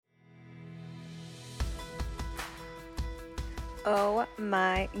Oh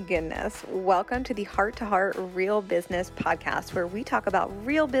my goodness. Welcome to the Heart to Heart Real Business podcast, where we talk about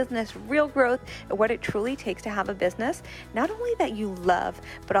real business, real growth, and what it truly takes to have a business, not only that you love,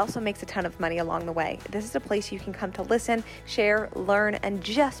 but also makes a ton of money along the way. This is a place you can come to listen, share, learn, and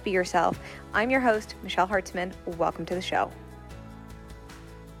just be yourself. I'm your host, Michelle Hartzman. Welcome to the show.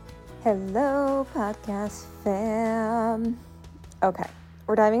 Hello, podcast fam. Okay.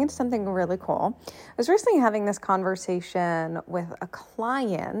 We're diving into something really cool. I was recently having this conversation with a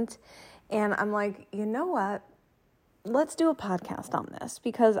client, and I'm like, you know what? Let's do a podcast on this,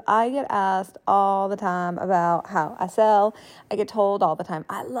 because I get asked all the time about how I sell. I get told all the time,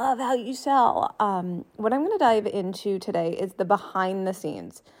 I love how you sell. What I'm going to dive into today is the behind the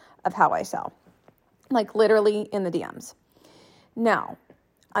scenes of how I sell, like literally in the DMs. Now,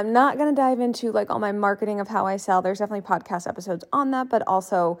 I'm not going to dive into like all my marketing of how I sell. There's definitely podcast episodes on that, but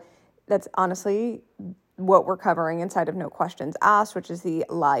also that's honestly what we're covering inside of No Questions Asked, which is the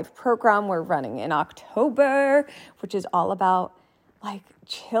live program we're running in October, which is all about like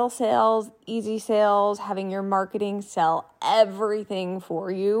chill sales, easy sales, having your marketing sell everything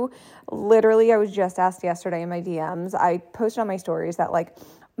for you. Literally, I was just asked yesterday in my DMs. I posted on my stories that like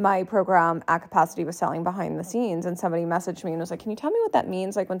my program at Capacity was selling behind the scenes, and somebody messaged me and was like, can you tell me what that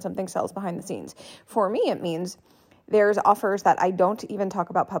means? Like when something sells behind the scenes. For me, it means there's offers that I don't even talk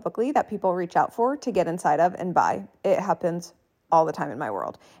about publicly that people reach out for to get inside of and buy. It happens all the time in my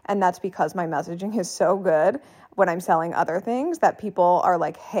world. And that's because my messaging is so good when I'm selling other things that people are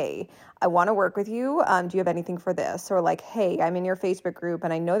like, hey, I want to work with you. Do you have anything for this? Or like, hey, I'm in your Facebook group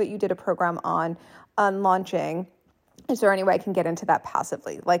and I know that you did a program on launching. Is there any way I can get into that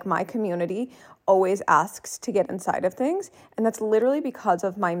passively? Like my community always asks to get inside of things. And that's literally because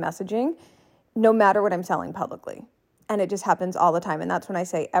of my messaging, no matter what I'm selling publicly. And it just happens all the time. And that's when I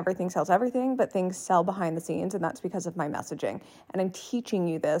say everything sells everything, but things sell behind the scenes. And that's because of my messaging. And I'm teaching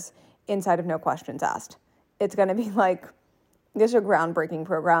you this inside of No Questions Asked. It's going to be like, this is a groundbreaking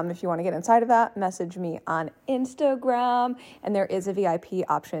program. If you want to get inside of that, message me on Instagram. And there is a VIP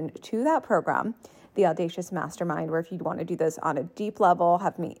option to that program, the Audacious Mastermind, where if you want to do this on a deep level,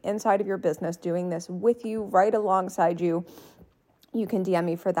 have me inside of your business doing this with you, right alongside you, you can DM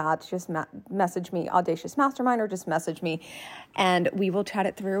me for that. Just message me Audacious Mastermind, or just message me and we will chat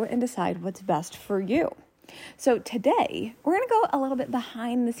it through and decide what's best for you. So today we're going to go a little bit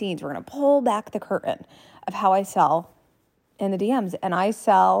behind the scenes. We're going to pull back the curtain of how I sell in the DMs. And I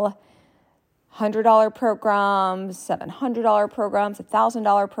sell $100 programs, $700 programs,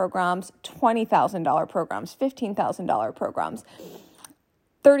 $1,000 programs, $20,000 programs, $15,000 programs,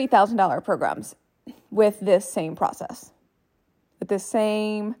 $30,000 programs with this same process.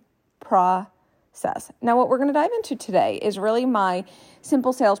 Now, what we're going to dive into today is really my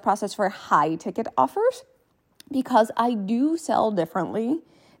simple sales process for high ticket offers, because I do sell differently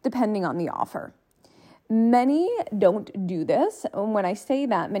depending on the offer. Many don't do this. When I say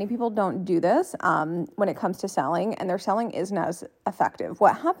that, many people don't do this when it comes to selling, and their selling isn't as effective.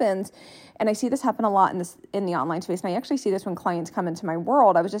 What happens, and I see this happen a lot in the online space, and I actually see this when clients come into my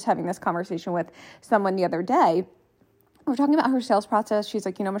world. I was just having this conversation with someone the other day. We're talking about her sales process. She's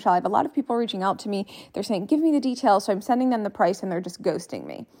like, Michelle, I have a lot of people reaching out to me. They're saying, give me the details. So I'm sending them the price and they're just ghosting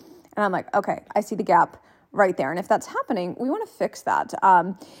me. And I'm like, okay, I see the gap right there. And if that's happening, we want to fix that.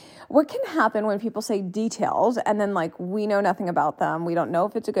 What can happen when people say details and then like we know nothing about them? We don't know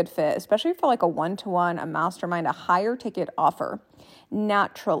if it's a good fit, especially for like a one-to-one, a mastermind, a higher ticket offer.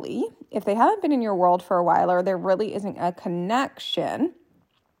 Naturally, if they haven't been in your world for a while, or there really isn't a connection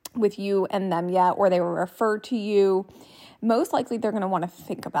with you and them yet, or they were referred to you, most likely they're going to want to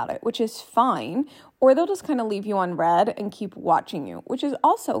think about it, which is fine. Or they'll just kind of leave you on red and keep watching you, which is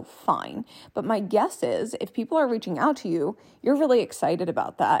also fine. But my guess is if people are reaching out to you, you're really excited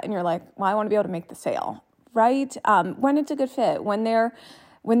about that. And you're like, well, I want to be able to make the sale, right? When it's a good fit, when they're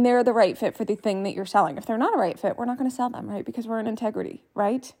the right fit for the thing that you're selling. If they're not a right fit, we're not going to sell them, right? Because we're in integrity,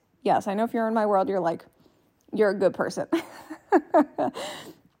 right? Yes, I know if you're in my world, you're like, you're a good person.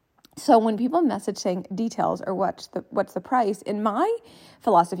 So when people message saying details or what's the price, in my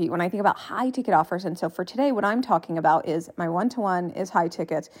philosophy, when I think about high ticket offers, and so for today, what I'm talking about is my one-to-one is high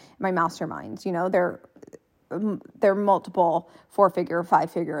ticket, my masterminds, they're multiple 4-figure,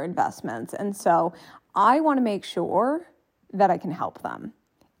 5-figure investments. And so I want to make sure that I can help them.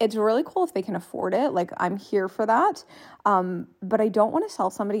 It's really cool if they can afford it. Like I'm here for that. But I don't want to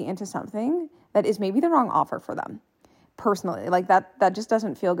sell somebody into something that is maybe the wrong offer for them. personally. Like that just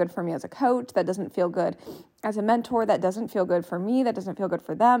doesn't feel good for me as a coach. That doesn't feel good as a mentor. That doesn't feel good for me. That doesn't feel good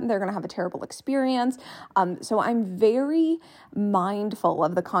for them. They're going to have a terrible experience. So I'm very mindful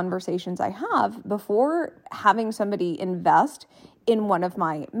of the conversations I have before having somebody invest in one of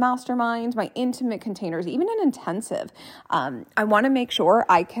my masterminds, my intimate containers, even an intensive. I want to make sure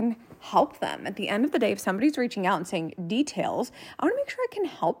I can help them. At the end of the day, if somebody's reaching out and saying details, I want to make sure I can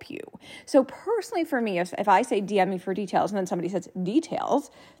help you. So personally for me, if I say DM me for details and then somebody says details,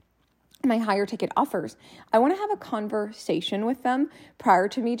 my higher ticket offers, I want to have a conversation with them prior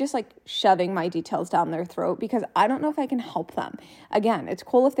to me just like shoving my details down their throat, because I don't know if I can help them. Again, it's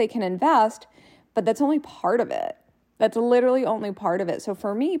cool if they can invest, but that's only part of it. That's literally only part of it. So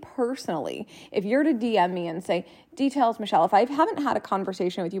for me personally, if you're to DM me and say, details, Michelle, if I haven't had a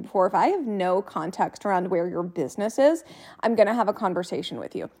conversation with you before, if I have no context around where your business is, I'm going to have a conversation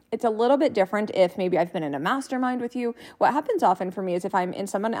with you. It's a little bit different if maybe I've been in a mastermind with you. What happens often for me is if I'm in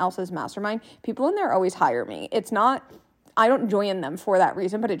someone else's mastermind, people in there always hire me. I don't join them for that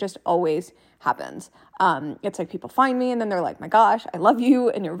reason, but it just always happens. It's like people find me and then they're like, my gosh, I love you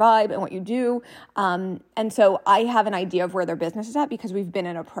and your vibe and what you do. And so I have an idea of where their business is at because we've been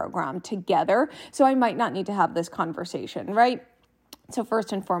in a program together. So I might not need to have this conversation, right? So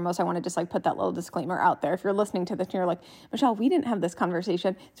first and foremost, I want to just like put that little disclaimer out there. If you're listening to this and you're like, Michelle, we didn't have this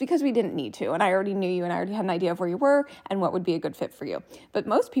conversation, it's because we didn't need to. And I already knew you and I already had an idea of where you were and what would be a good fit for you. But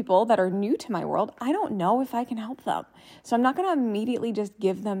most people that are new to my world, I don't know if I can help them. So I'm not going to immediately just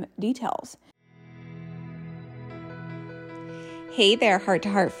give them details. Hey there, Heart to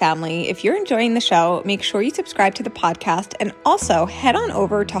Heart family. If you're enjoying the show, make sure you subscribe to the podcast and also head on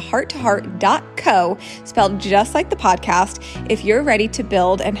over to hearttoheart.co, spelled just like the podcast, if you're ready to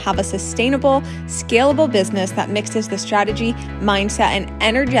build and have a sustainable, scalable business that mixes the strategy, mindset, and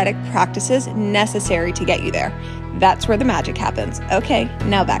energetic practices necessary to get you there. That's where the magic happens. Okay,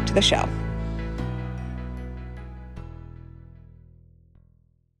 now back to the show.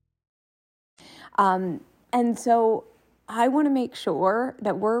 And so I want to make sure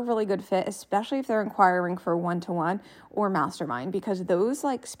that we're a really good fit, especially if they're inquiring for one-to-one or mastermind, because those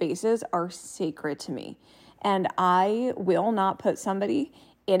like spaces are sacred to me. And I will not put somebody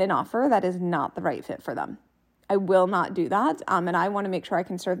in an offer that is not the right fit for them. I will not do that. And I want to make sure I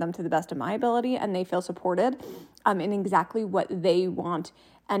can serve them to the best of my ability and they feel supported in exactly what they want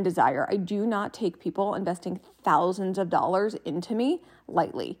and desire. I do not take people investing thousands of dollars into me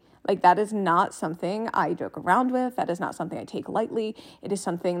lightly. Like that is not something I joke around with. That is not something I take lightly. It is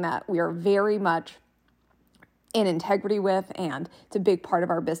something that we are very much in integrity with, and it's a big part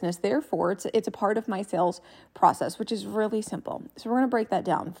of our business. Therefore, it's a part of my sales process, which is really simple. So we're going to break that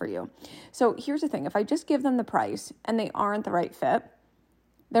down for you. So here's the thing. If I just give them the price and they aren't the right fit,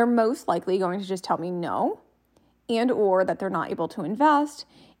 they're most likely going to just tell me no, and or that they're not able to invest,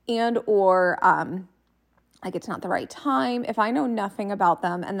 and or like it's not the right time. If I know nothing about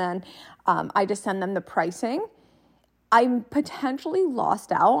them and then I just send them the pricing, I'm potentially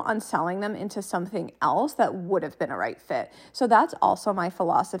lost out on selling them into something else that would have been a right fit. So that's also my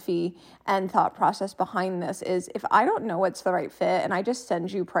philosophy and thought process behind this is if I don't know what's the right fit and I just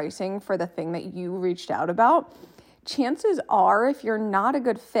send you pricing for the thing that you reached out about, chances are if you're not a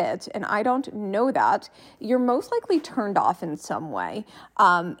good fit and I don't know that, you're most likely turned off in some way.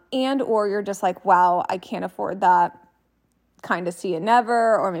 And or you're just like, wow, I can't afford that. Kind of see you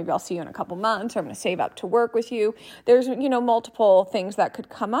never, or maybe I'll see you in a couple months, or I'm going to save up to work with you. There's, multiple things that could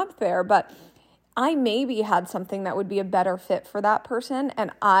come up there, but I maybe had something that would be a better fit for that person and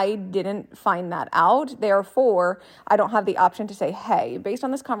I didn't find that out. Therefore, I don't have the option to say, hey, based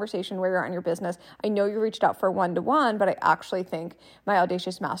on this conversation where you're on your business, I know you reached out for one-to-one, but I actually think my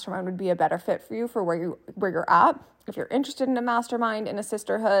Audacious Mastermind would be a better fit for you for where you're at. If you're interested in a mastermind, in a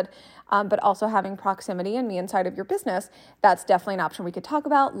sisterhood, but also having proximity and me inside of your business, that's definitely an option we could talk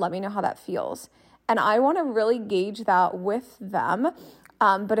about. Let me know how that feels. And I want to really gauge that with them.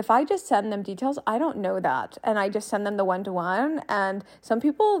 But if I just send them details, I don't know that. And I just send them the one-to-one. And some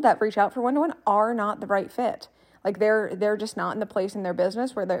people that reach out for one-to-one are not the right fit. Like they're just not in the place in their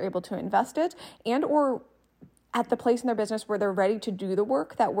business where they're able to invest it and or at the place in their business where they're ready to do the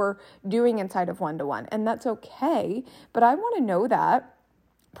work that we're doing inside of one-to-one. And that's okay. But I want to know that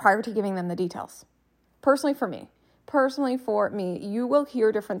prior to giving them the details. Personally for me, you will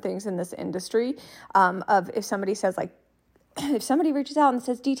hear different things in this industry of if somebody says like, if somebody reaches out and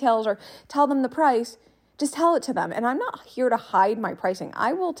says details or tell them the price, just tell it to them. And I'm not here to hide my pricing.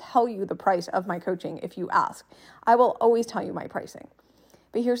 I will tell you the price of my coaching if you ask. I will always tell you my pricing.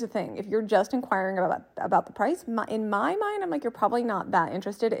 But here's the thing. If you're just inquiring about the price, in my mind, I'm like, you're probably not that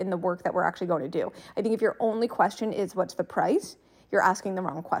interested in the work that we're actually going to do. I think if your only question is what's the price, you're asking the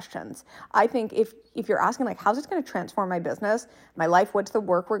wrong questions. I think if you're asking like, how's this going to transform my business, my life, what's the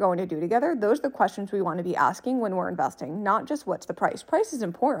work we're going to do together, those are the questions we want to be asking when we're investing, not just what's the price. Price is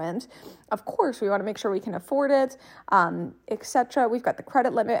important. Of course, we want to make sure we can afford it, etc. We've got the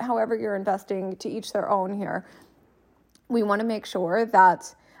credit limit, however you're investing, to each their own here. We want to make sure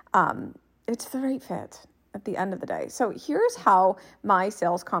that it's the right fit at the end of the day. So here's how my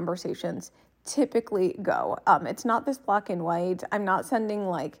sales conversations typically go. It's not this black and white. I'm not sending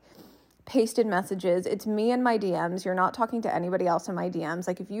like pasted messages. It's me and my DMs. You're not talking to anybody else in my DMs.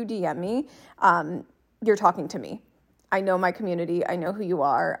 Like if you DM me, you're talking to me. I know my community. I know who you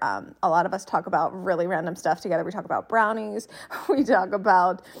are. A lot of us talk about really random stuff together. We talk about brownies. We talk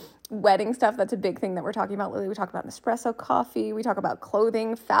about wedding stuff. That's a big thing that we're talking about, Lily. We talk about Nespresso coffee. We talk about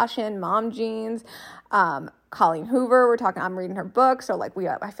clothing, fashion, mom jeans, Colleen Hoover. I'm reading her book. So like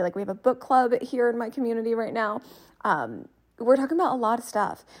I feel like we have a book club here in my community right now. We're talking about a lot of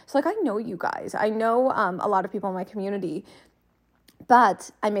stuff. So like, I know you guys, I know a lot of people in my community, but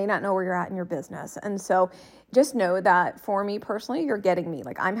I may not know where you're at in your business. And so just know that for me personally, you're getting me.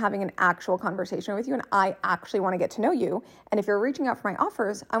 Like I'm having an actual conversation with you and I actually want to get to know you. And if you're reaching out for my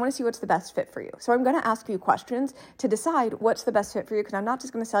offers, I want to see what's the best fit for you. So I'm going to ask you questions to decide what's the best fit for you, because I'm not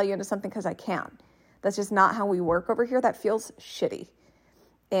just going to sell you into something because I can. That's just not how we work over here. That feels shitty.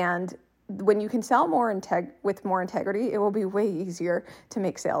 And when you can sell with more integrity, it will be way easier to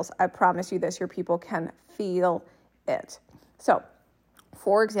make sales. I promise you this, your people can feel it. So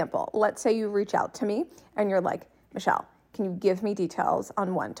for example, let's say you reach out to me and you're like, Michelle, can you give me details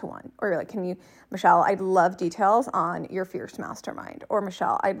on one-to-one? Or you're like, Michelle, I'd love details on your Fierce Mastermind. Or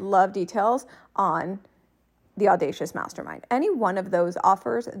Michelle, I'd love details on the Audacious Mastermind. Any one of those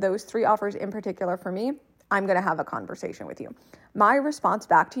offers, those 3 offers in particular for me, I'm going to have a conversation with you. My response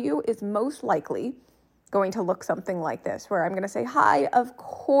back to you is most likely going to look something like this, where I'm going to say, hi, of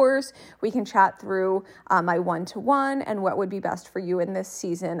course, we can chat through my one-to-one and what would be best for you in this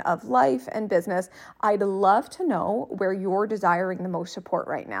season of life and business. I'd love to know where you're desiring the most support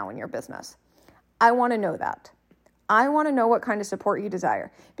right now in your business. I want to know that. I want to know what kind of support you desire,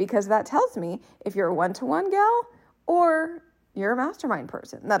 because that tells me if you're a one-to-one gal or you're a mastermind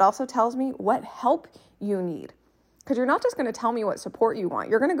person. That also tells me what help you need, because you're not just going to tell me what support you want.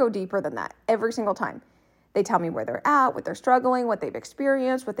 You're going to go deeper than that every single time. They tell me where they're at, what they're struggling, what they've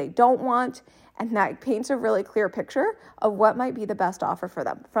experienced, what they don't want. And that paints a really clear picture of what might be the best offer for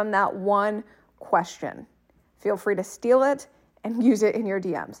them from that one question. Feel free to steal it and use it in your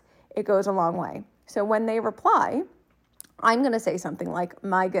DMs. It goes a long way. So when they reply, I'm going to say something like,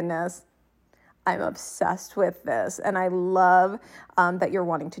 my goodness, I'm obsessed with this. And I love that you're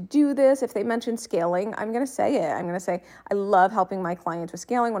wanting to do this. If they mention scaling, I'm going to say it. I'm going to say, I love helping my clients with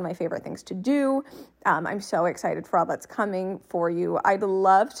scaling, one of my favorite things to do. I'm so excited for all that's coming for you. I'd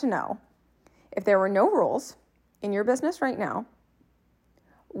love to know, if there were no rules in your business right now,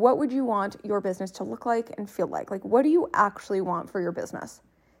 what would you want your business to look like and feel like? Like, what do you actually want for your business?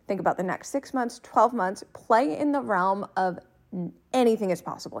 Think about the next 6 months, 12 months, play in the realm of anything is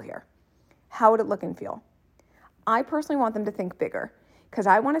possible here. How would it look and feel? I personally want them to think bigger, because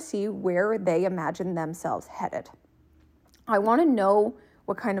I want to see where they imagine themselves headed. I want to know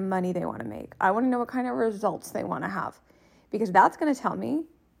what kind of money they want to make. I want to know what kind of results they want to have, because that's going to tell me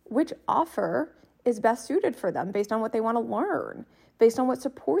which offer is best suited for them based on what they want to learn, based on what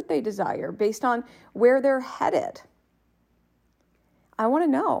support they desire, based on where they're headed. I want to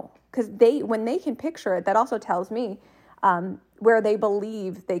know, because when they can picture it, that also tells me where they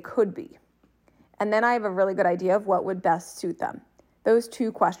believe they could be. And then I have a really good idea of what would best suit them. Those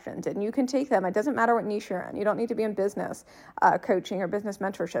 2 questions. And you can take them. It doesn't matter what niche you're in. You don't need to be in business coaching or business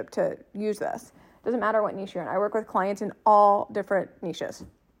mentorship to use this. It doesn't matter what niche you're in. I work with clients in all different niches.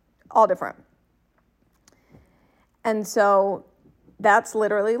 All different. And so that's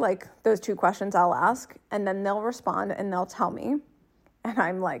literally like those 2 questions I'll ask. And then they'll respond and they'll tell me. And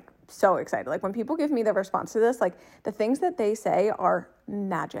I'm like so excited. Like when people give me the response to this, like the things that they say are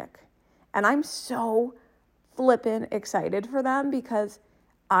magic. And I'm so flippin' excited for them, because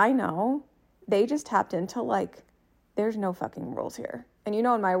I know they just tapped into like, there's no fucking rules here. And in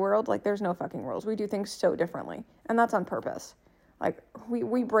my world, like there's no fucking rules. We do things so differently. And that's on purpose. Like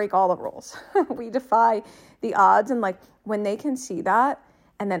we break all the rules. We defy the odds. And like when they can see that,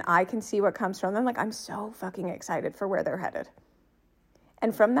 and then I can see what comes from them, like I'm so fucking excited for where they're headed.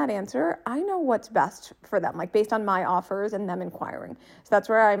 And from that answer, I know what's best for them, like based on my offers and them inquiring. So that's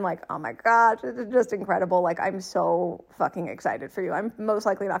where I'm like, oh my gosh, this is just incredible. Like, I'm so fucking excited for you. I'm most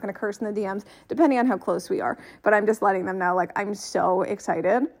likely not going to curse in the DMs, depending on how close we are. But I'm just letting them know, like, I'm so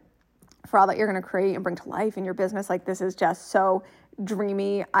excited for all that you're going to create and bring to life in your business. Like, this is just so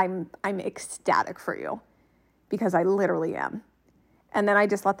dreamy. I'm ecstatic for you, because I literally am. And then I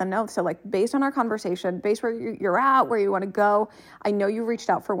just let them know. So like, based on our conversation, based where you're at, where you want to go, I know you reached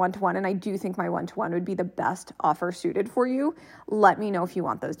out for one-to-one, and I do think my one-to-one would be the best offer suited for you. Let me know if you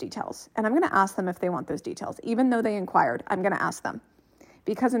want those details. And I'm going to ask them if they want those details. Even though they inquired, I'm going to ask them.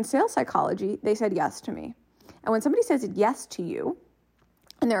 Because in sales psychology, they said yes to me. And when somebody says yes to you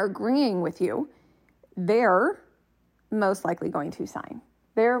and they're agreeing with you, they're most likely going to sign.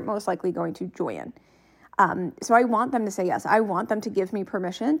 They're most likely going to join. So I want them to say yes. I want them to give me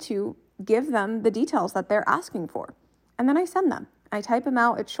permission to give them the details that they're asking for. And then I send them. I type them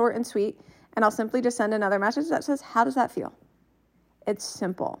out. It's short and sweet. And I'll simply just send another message that says, how does that feel? It's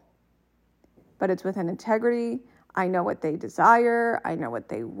simple, but it's within integrity. I know what they desire. I know what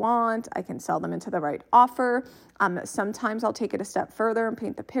they want. I can sell them into the right offer. Sometimes I'll take it a step further and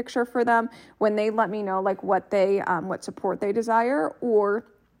paint the picture for them when they let me know like what support they desire, or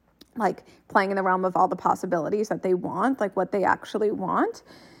like playing in the realm of all the possibilities that they want, like what they actually want.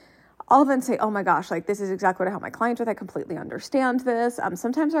 I'll then say, oh my gosh, like this is exactly what I help my clients with. I completely understand this.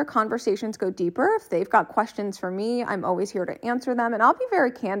 Sometimes our conversations go deeper. If they've got questions for me, I'm always here to answer them. And I'll be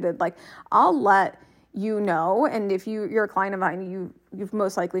very candid. Like, I'll let you know. And if you're a client of mine, you've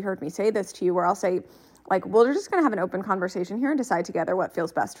most likely heard me say this to you, where I'll say, like, we're just going to have an open conversation here and decide together what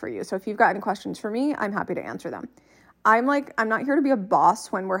feels best for you. So if you've got any questions for me, I'm happy to answer them. I'm not here to be a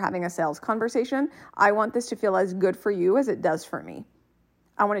boss when we're having a sales conversation. I want this to feel as good for you as it does for me.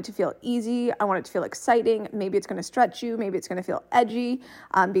 I want it to feel easy. I want it to feel exciting. Maybe it's going to stretch you. Maybe it's going to feel edgy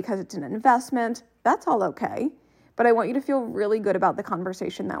because it's an investment. That's all okay. But I want you to feel really good about the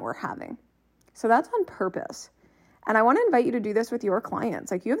conversation that we're having. So that's on purpose. And I want to invite you to do this with your clients.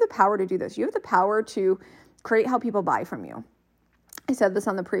 Like, you have the power to do this. You have the power to create how people buy from you. I said this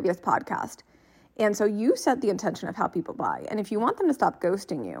on the previous podcast. And so you set the intention of how people buy. And if you want them to stop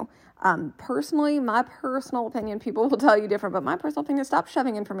ghosting you, personally, my personal opinion, people will tell you different, but my personal opinion is stop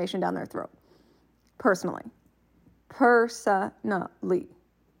shoving information down their throat. Personally.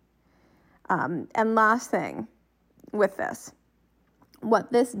 And last thing with this,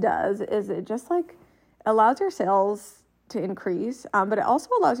 what this does is it just like allows your sales to increase, but it also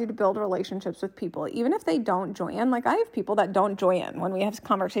allows you to build relationships with people, even if they don't join. Like, I have people that don't join when we have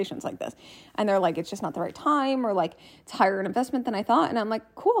conversations like this, and they're like, it's just not the right time, or like, it's higher an investment than I thought. And I'm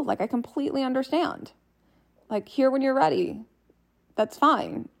like, cool. Like, I completely understand. Like, here when you're ready, that's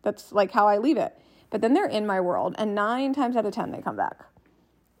fine. That's like how I leave it. But then they're in my world, and 9 times out of 10, they come back.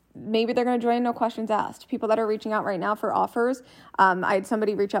 Maybe they're going to join no questions asked. People that are reaching out right now for offers. I had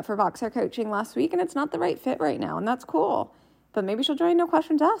somebody reach out for Voxer coaching last week, and it's not the right fit right now, and that's cool. But maybe she'll join no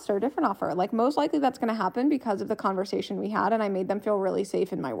questions asked or a different offer. Like, most likely that's going to happen because of the conversation we had, and I made them feel really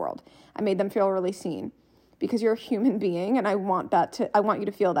safe in my world. I made them feel really seen, because you're a human being, and I want you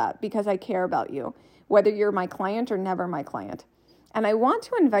to feel that, because I care about you, whether you're my client or never my client. And I want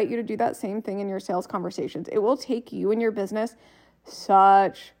to invite you to do that same thing in your sales conversations. It will take you and your business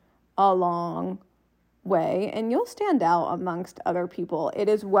such a long way, and you'll stand out amongst other people. It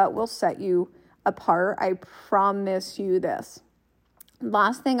is what will set you apart. I promise you this.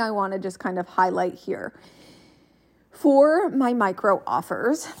 Last thing I want to just kind of highlight here. For my micro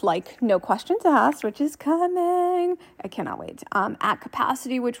offers, like no questions asked, which is coming, I cannot wait. At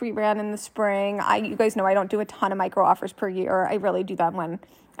capacity, which we ran in the spring. You guys know I don't do a ton of micro offers per year. I really do them when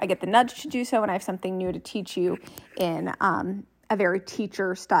I get the nudge to do so, and I have something new to teach you in a very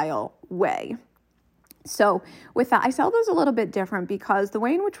teacher style way. So with that, I sell those a little bit different, because the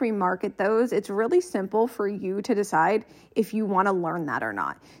way in which we market those, it's really simple for you to decide if you want to learn that or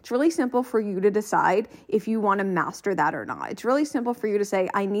not. It's really simple for you to decide if you want to master that or not. It's really simple for you to say,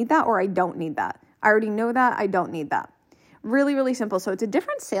 I need that or I don't need that. I already know that. I don't need that. Really, really simple. So it's a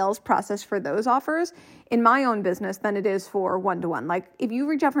different sales process for those offers in my own business than it is for one-to-one. Like, if you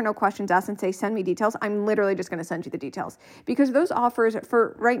reach out for no questions asked and say, send me details, I'm literally just going to send you the details, because those offers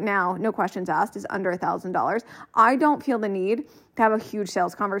for right now, no questions asked, is under $1,000. I don't feel the need to have a huge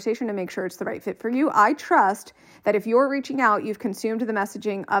sales conversation to make sure it's the right fit for you. I trust that if you're reaching out, you've consumed the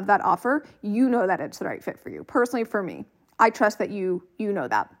messaging of that offer, you know that it's the right fit for you. Personally, for me, I trust that you know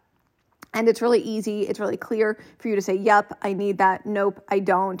that. And it's really easy. It's really clear for you to say, yep, I need that. Nope, I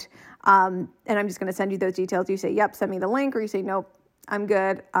don't. And I'm just going to send you those details. You say, yep, send me the link. Or you say, nope, I'm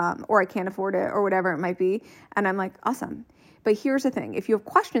good. Or I can't afford it, or whatever it might be. And I'm like, awesome. But here's the thing. If you have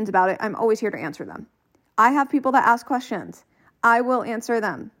questions about it, I'm always here to answer them. I have people that ask questions. I will answer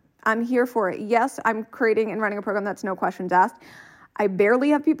them. I'm here for it. Yes, I'm creating and running a program that's no questions asked. I barely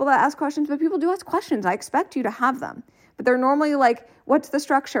have people that ask questions, but people do ask questions. I expect you to have them. But they're normally like, what's the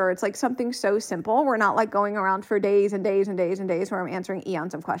structure? It's like something so simple. We're not like going around for days and days and days and days where I'm answering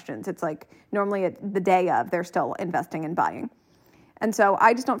eons of questions. It's like normally the day of, they're still investing and buying. And so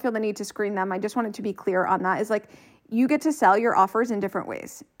I just don't feel the need to screen them. I just wanted to be clear on that, is like, you get to sell your offers in different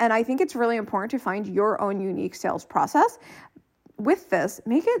ways. And I think it's really important to find your own unique sales process. With this,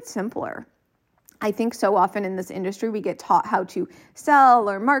 make it simpler. I think so often in this industry, we get taught how to sell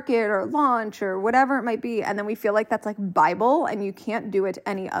or market or launch or whatever it might be. And then we feel like that's like Bible and you can't do it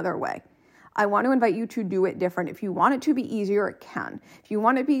any other way. I want to invite you to do it different. If you want it to be easier, it can. If you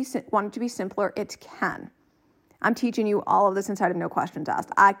want it to be simpler, it can. I'm teaching you all of this inside of No Questions Asked.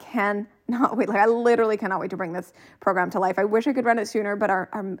 I cannot wait. Like, I literally cannot wait to bring this program to life. I wish I could run it sooner, but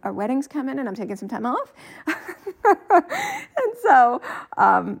our wedding's coming and I'm taking some time off. And so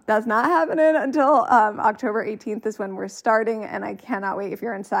that's not happening until October 18th is when we're starting. And I cannot wait. If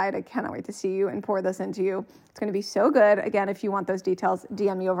you're inside, I cannot wait to see you and pour this into you. It's going to be so good. Again, if you want those details,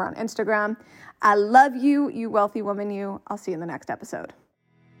 DM me over on Instagram. I love you, you wealthy woman, you. I'll see you in the next episode.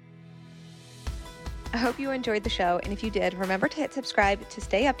 I hope you enjoyed the show, and if you did, remember to hit subscribe to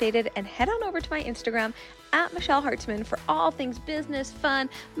stay updated, and head on over to my Instagram at Michelle Hartzman for all things business, fun,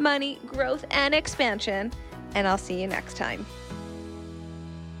 money, growth, and expansion, and I'll see you next time.